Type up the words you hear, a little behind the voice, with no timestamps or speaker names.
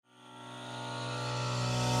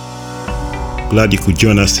Glad you could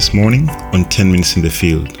join us this morning on 10 Minutes in the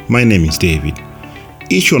Field. My name is David.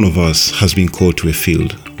 Each one of us has been called to a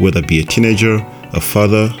field, whether it be a teenager, a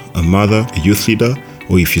father, a mother, a youth leader,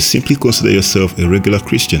 or if you simply consider yourself a regular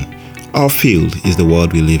Christian. Our field is the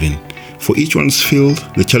world we live in. For each one's field,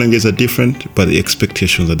 the challenges are different, but the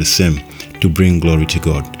expectations are the same, to bring glory to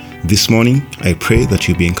God. This morning, I pray that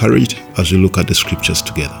you'll be encouraged as we look at the scriptures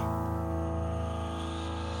together.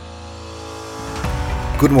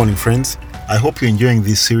 Good morning, friends. I hope you're enjoying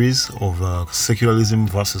this series of secularism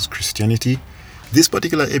versus Christianity. This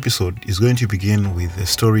particular episode is going to begin with a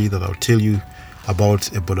story that I'll tell you about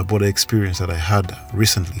a Boda Boda experience that I had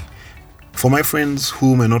recently. For my friends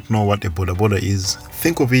who may not know what a Boda Boda is,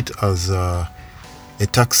 think of it as a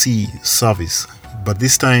taxi service, but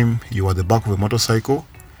this time you are at the back of a motorcycle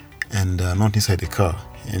and not inside the car.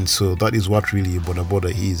 And so that is what really a Boda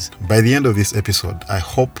Boda is. By the end of this episode, I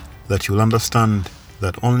hope that you'll understand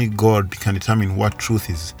that only God can determine what truth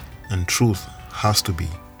is, and truth has to be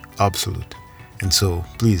absolute. And so,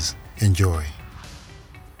 please, enjoy.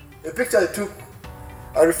 A picture I took,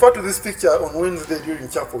 I referred to this picture on Wednesday during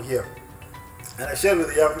chapel here. And I shared with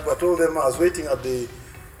the young people, I told them I was waiting at the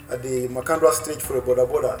Makandra stage for a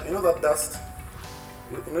Boda Boda. You know that dust?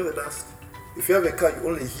 You know the dust? If you have a car, you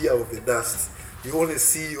only hear of the dust. You only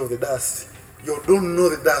see of the dust. You don't know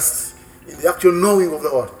the dust in the actual knowing of the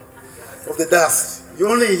what? Of the dust. You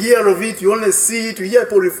only hear of it, you only see it, you hear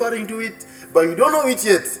people referring to it, but you don't know it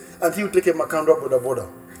yet until you take a Makandra Boda Boda.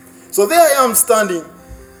 So there I am standing,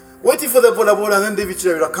 waiting for the Boda Boda, and then David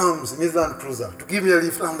Chirera comes in his Land Cruiser to give me a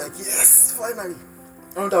lift. I'm like, yes, finally.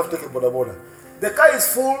 I don't have to take a Boda Boda. The car is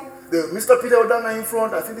full. There's Mr. Peter Odanga in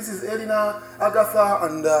front. I think this is Elena, Agatha,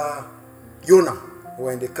 and Yona who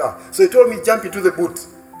were in the car. So he told me, jump into the boot.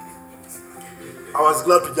 I was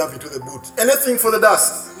glad to jump into the boot. Anything for the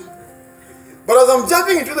dust. But as I'm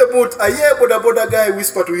jumping into the boat, I hear a Boda Boda guy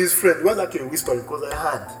whisper to his friend. He wasn't actually whispering because I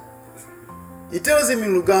heard. He tells him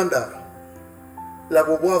in Uganda,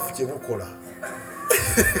 Laboboafu chebukola.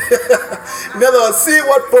 In other words, see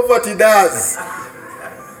what poverty does.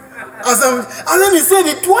 And then he said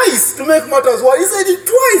it twice to make matters worse. He said it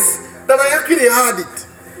twice that I actually heard it.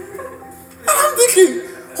 And I'm thinking,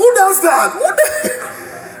 who does that?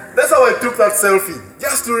 That's how I took that selfie,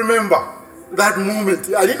 just to remember that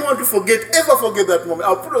moment. I didn't want to ever forget that moment.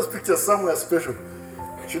 I'll put those pictures somewhere special.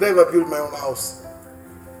 Should I ever build my own house?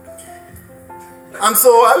 And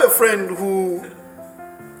so I have a friend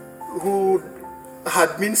who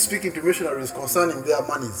had been speaking to missionaries concerning their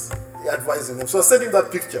monies, advising them. So I sent him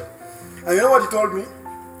that picture. And you know what he told me?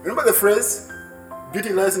 Remember the phrase,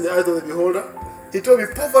 beauty lies in the eyes of the beholder? He told me,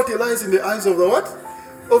 poverty lies in the eyes of the what?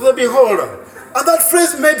 Of the beholder. And that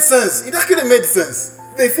phrase made sense. It actually made sense.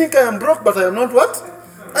 They think I am broke, but I am not what?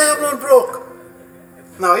 I am not broke.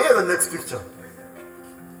 Now here's the next picture.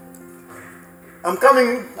 I'm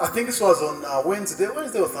coming, I think this was on Wednesday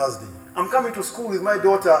or Thursday. I'm coming to school with my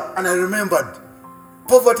daughter, and I remembered,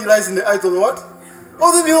 poverty lies in the eyes of the what?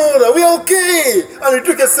 Of the beholder. We are okay. And we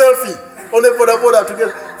took a selfie on the Boda Boda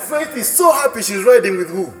together. Faith is so happy she's riding with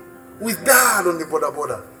who? With Dad on the Boda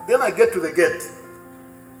Boda. Then I get to the gate.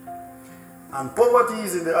 And poverty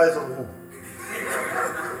is in the eyes of who?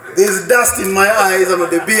 There's dust in my eyes and on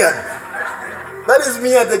the beard. That is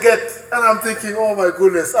me at the gate. And I'm thinking, oh my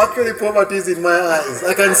goodness, actually poverty is in my eyes.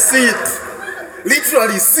 I can see it.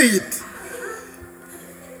 Literally see it.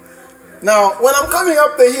 Now, when I'm coming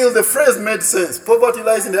up the hill, the phrase made sense. Poverty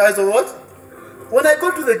lies in the eyes of what? When I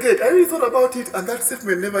got to the gate, I really thought about it, and that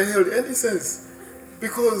statement never held any sense.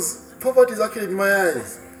 Because poverty is actually in my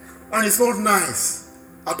eyes. And it's not nice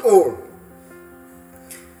at all.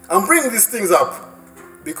 I'm bringing these things up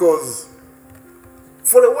because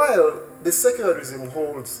for a while, the secularism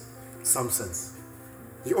holds some sense.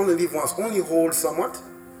 You only live once, only holds somewhat,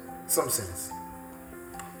 some sense.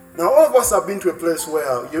 Now, all of us have been to a place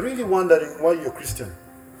where you're really wondering why you're Christian.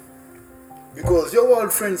 Because your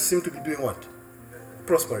world friends seem to be doing what?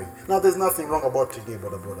 Prospering. Now, there's nothing wrong about today,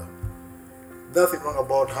 Boda Boda. Nothing wrong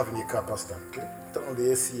about having a car, Pastor. Okay? Turn on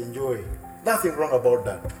the AC, enjoy. Nothing wrong about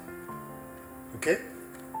that. Okay?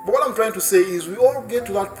 But what I'm trying to say is we all get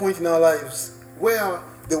to that point in our lives where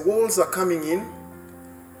the walls are coming in,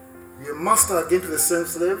 you're master again to the same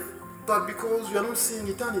slave, but because you are not seeing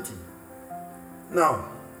eternity. Now,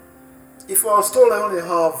 if I was told I only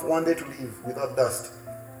have one day to live without dust,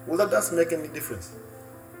 will that dust make any difference?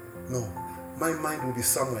 No. My mind will be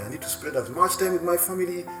somewhere. I need to spend as much time with my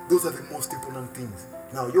family. Those are the most important things.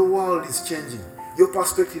 Now, your world is changing. Your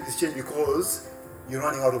perspective is changing because you're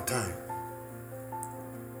running out of time.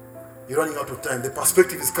 You're running out of time. The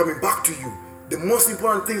perspective is coming back to you. The most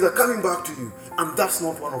important things are coming back to you. And that's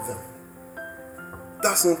not one of them.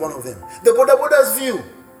 That's not one of them. The Boda Boda's view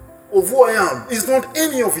of who I am is not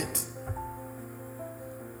any of it.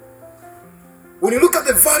 When you look at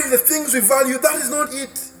the value, the things we value, that is not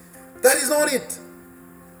it. That is not it.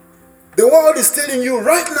 The world is telling you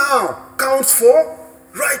right now counts for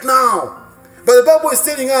right now. But the Bible is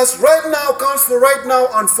telling us right now counts for right now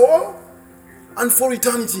and for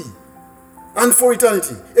eternity. And for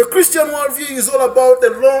eternity. A Christian worldview is all about the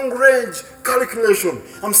long-range calculation.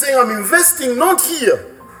 I'm saying I'm investing not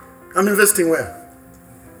here. I'm investing where?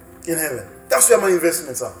 In heaven. That's where my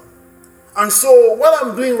investments are. And so what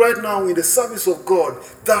I'm doing right now in the service of God,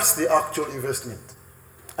 that's the actual investment.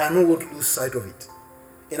 I'm not going to lose sight of it.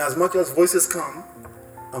 In as much as voices come,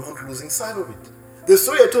 I'm not losing sight of it. The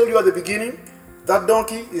story I told you at the beginning, that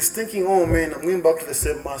donkey is thinking, oh man, I'm going back to the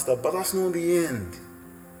same master. But that's not the end.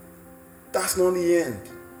 That's not the end.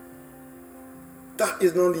 That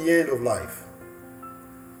is not the end of life.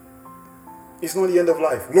 It's not the end of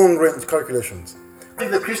life. Long-range calculations.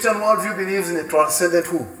 The Christian worldview believes in a transcendent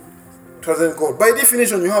who? Transcendent God. By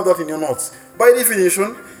definition, you have that in your notes. By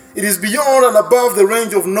definition, it is beyond and above the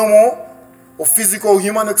range of normal or physical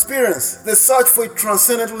human experience. The search for a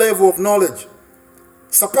transcendent level of knowledge,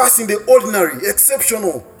 surpassing the ordinary,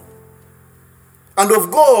 exceptional. And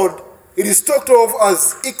of God, it is talked of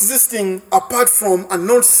as existing apart from and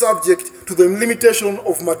not subject to the limitation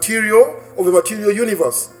of the material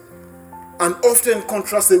universe. And often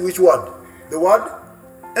contrasted with what? The word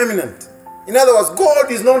eminent. In other words,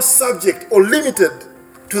 God is not subject or limited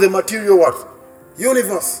to the material what?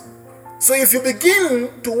 Universe. So if you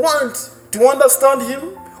begin to want to understand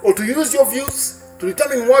Him or to use your views to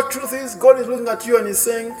determine what truth is, God is looking at you and He's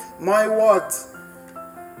saying, my words,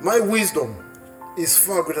 my wisdom is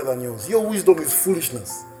far greater than yours. Your wisdom is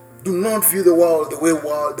foolishness. Do not view the world the way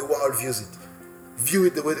the world views it. View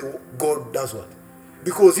it the way God does what?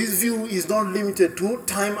 Because His view is not limited to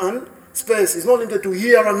time and space. It's not limited to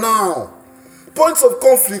here and now. Points of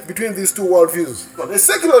conflict between these two worldviews. But a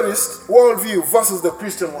secularist worldview versus the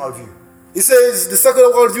Christian worldview. He says the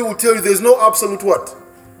secular worldview will tell you there is no absolute what?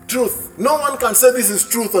 Truth. No one can say this is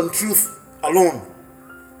truth and truth alone.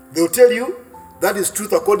 They will tell you that is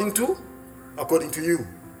truth according to you.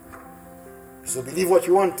 So believe what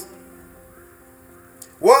you want.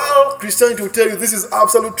 While Christianity will tell you this is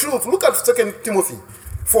absolute truth. Look at 2 Timothy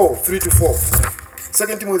 4, 3-4.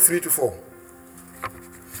 2 Timothy 3-4.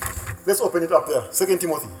 Let's open it up there. 2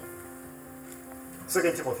 Timothy.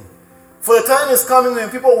 For the time is coming when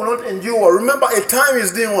people will not endure. Remember, a time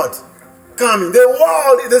is doing what? Coming. The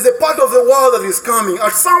world, there's a part of the world that is coming.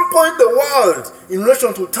 At some point, the world, in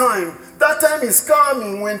relation to time, that time is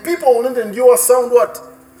coming when people will not endure sound what?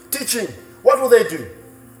 Teaching. What will they do?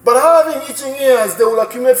 But having itching ears, they will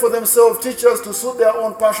accumulate for themselves teachers to suit their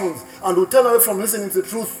own passions and will turn away from listening to the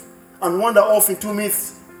truth and wander off into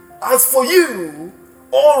myths. As for you,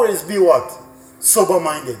 always be what?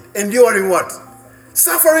 Sober-minded. Enduring what?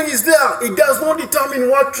 Suffering is there. It does not determine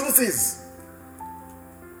what truth is.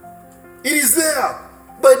 It is there,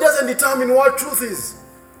 but it doesn't determine what truth is.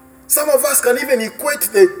 Some of us can even equate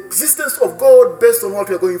the existence of God based on what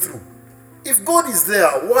we are going through. If God is there,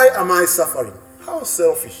 why am I suffering? How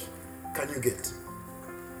selfish can you get?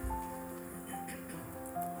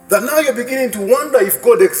 That now you're beginning to wonder if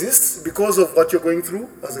God exists because of what you're going through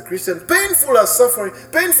as a Christian. Painful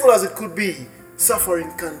as it could be,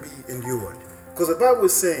 suffering can be endured. Because the Bible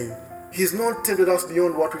is saying He's not tempted us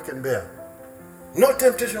beyond what we can bear. No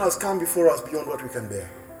temptation has come before us beyond what we can bear.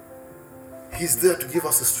 He's there to give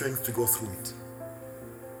us the strength to go through it.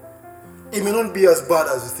 It may not be as bad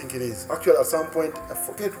as you think it is. Actually, at some point, I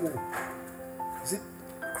forget who. Is it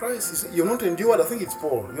Christ? Is it, you're not endured? I think it's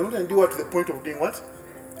Paul. You're not endured to the point of doing what?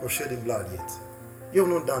 Of shedding blood yet. You have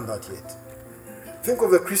not done that yet. Think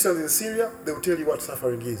of the Christians in Syria. They will tell you what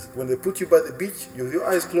suffering is. When they put you by the beach, you have your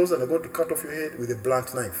eyes closed and they're going to cut off your head with a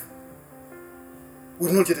blunt knife.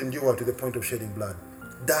 We've not yet endured to the point of shedding blood.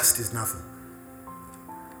 Dust is nothing.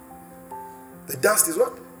 The dust is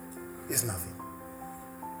what? Is nothing.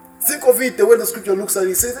 Think of it the way the scripture looks at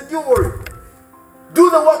it. It says, endure. Do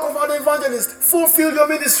the work of an evangelist. Fulfill your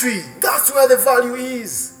ministry. That's where the value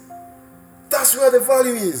is. That's where the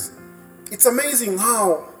value is. It's amazing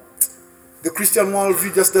how the Christian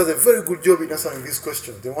worldview just does a very good job in answering these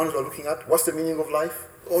questions. The ones we're looking at. What's the meaning of life?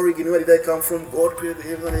 Origin, where did I come from? God created the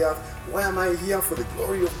heavens and the earth. Why am I here? For the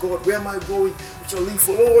glory of God. Where am I going? Which shall live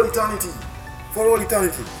for all eternity. For all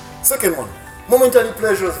eternity. Second one. Momentary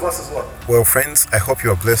pleasures versus what? Well, friends, I hope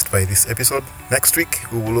you are blessed by this episode. Next week,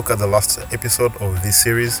 we will look at the last episode of this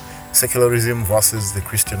series, Secularism versus the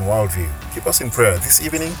Christian Worldview. Keep us in prayer. This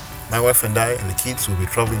evening, my wife and I and the kids will be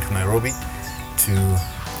traveling to Nairobi to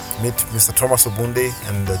meet Mr. Thomas Obunde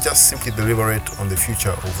and just simply deliberate on the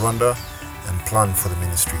future of Rwanda and plan for the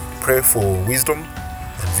ministry. Pray for wisdom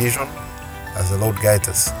and vision as the Lord guides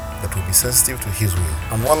us, that we'll be sensitive to His will.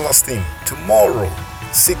 And one last thing, tomorrow,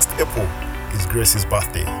 6th April, is Grace's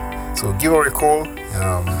birthday. So give her a call,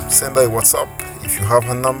 send her a WhatsApp if you have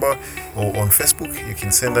her number, or on Facebook, you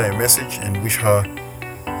can send her a message and wish her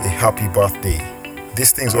a happy birthday.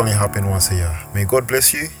 These things only happen once a year. May God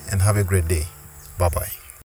bless you and have a great day. Bye-bye.